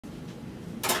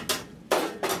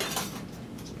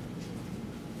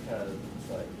because it's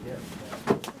like, yeah.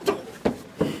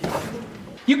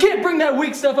 You can't bring that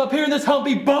weak stuff up here in this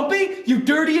humpy bumpy! You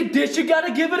dirty a dish, you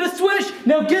gotta give it a swish!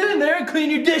 Now get in there and clean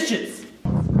your dishes!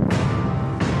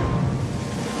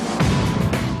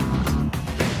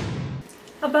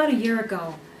 About a year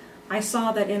ago, I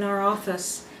saw that in our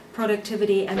office,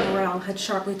 productivity and morale had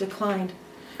sharply declined.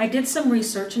 I did some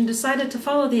research and decided to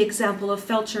follow the example of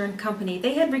Felcher and Company.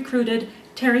 They had recruited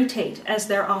Terry Tate as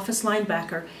their office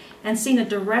linebacker and seen a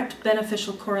direct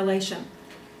beneficial correlation.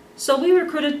 So we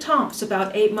recruited Thomps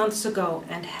about 8 months ago,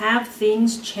 and have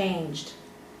things changed?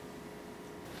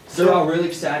 So we're all really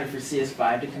excited for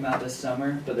CS5 to come out this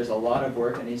summer, but there's a lot of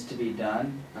work that needs to be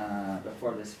done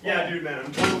before this fall. Yeah, dude, man,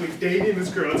 I'm totally dating this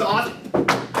girl. It's awesome.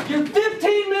 You're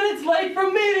 15 minutes late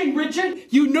for meeting, Richard!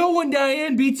 You know when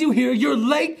Diane beats you here, you're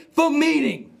late for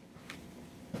meeting!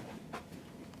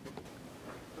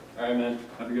 Alright, man.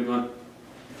 Have a good one.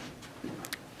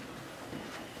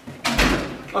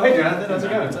 Oh, hey, Jonathan. How's it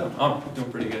going? What's up? I'm doing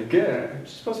pretty good. Good. Are you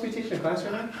supposed to be teaching a class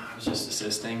right now? I was just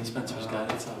assisting. Spencer's got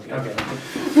it. It's all good. Okay.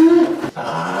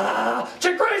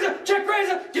 Check razor! Check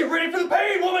razor! Get ready for the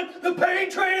pain, woman! The pain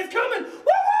train is coming!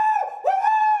 Woo!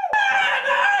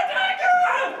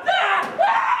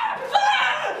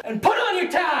 And put on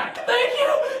your tie! Thank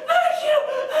you! Thank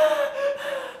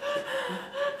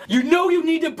you! You know you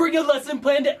need to bring a lesson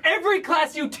plan to every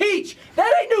class you teach!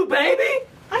 That ain't new, baby!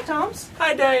 Hi, Thomps.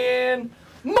 Hi, Diane!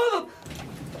 Mother...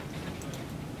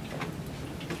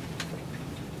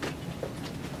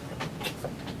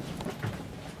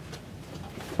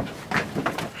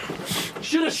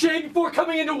 Should have shaved before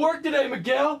coming into work today,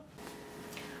 Miguel!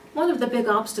 One of the big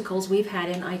obstacles we've had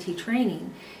in IT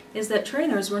training is that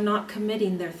trainers were not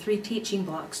committing their 3 teaching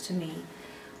blocks to me.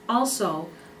 Also,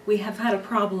 we have had a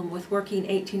problem with working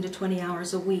 18 to 20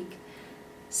 hours a week.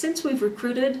 Since we've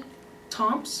recruited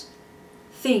Thomps,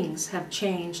 things have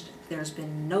changed. There's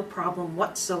been no problem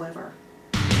whatsoever.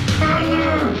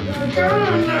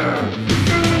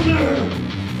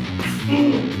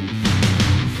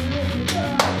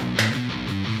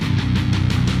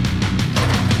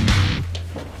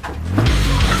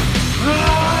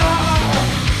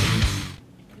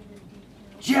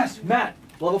 Yes, Matt!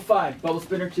 Level 5, Bubble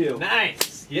Spinner 2.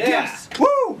 Nice! Yeah! Yes!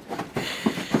 Woo!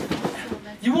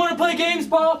 You want to play games,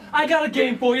 Paul? I got a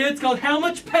game for you. It's called How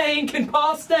Much Pain Can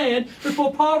Paul Stand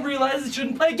Before Paul Realizes He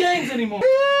Shouldn't Play Games Anymore.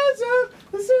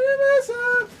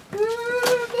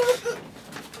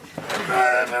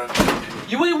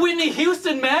 You ain't Whitney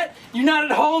Houston, Matt. You're not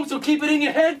at home, so keep it in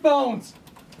your headphones.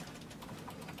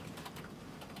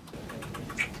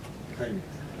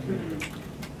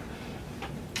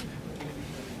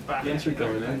 Thanks for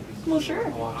coming in. Well, sure.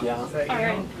 I'll walk you out. All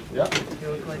right. Yep. You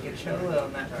look like a cholo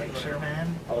in that picture,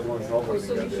 man. I was going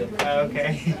snowboarding.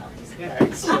 Okay. Yeah,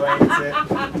 explains it.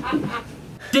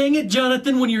 Dang it,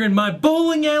 Jonathan, when you're in my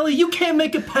bowling alley, you can't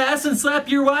make a pass and slap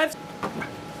your wife.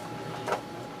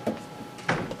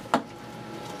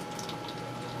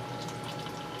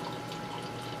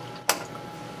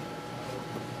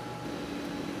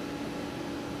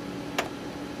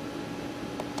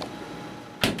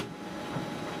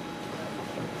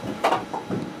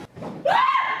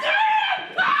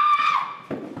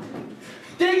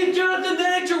 Dang it, Jonathan,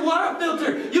 that ain't your water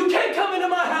filter. You can't come into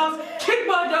my house, kick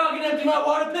my dog, and empty my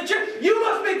water pitcher. You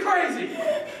must be crazy.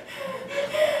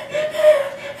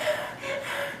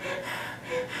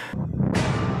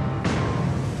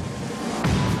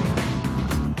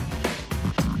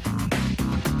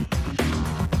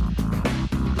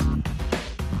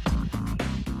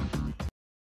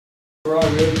 We're all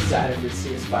really excited for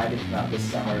CS5 to come out this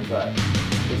summer, but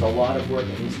there's a lot of work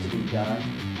that needs to be done.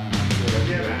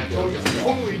 Yeah, man, I told you, I'm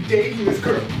totally dating this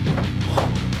girl.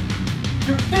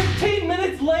 You're 15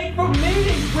 minutes late for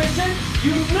meetings, Richard.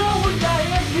 You know when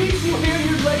Diane beats you here,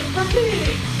 you're late for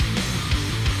meetings.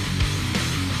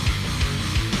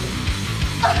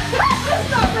 That's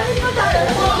not ready for that.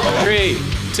 3,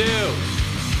 2.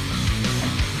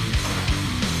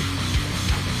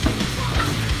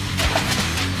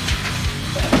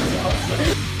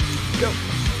 Go.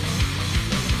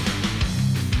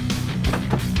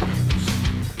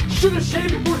 Should have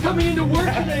shaved before coming into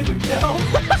work today, Miguel.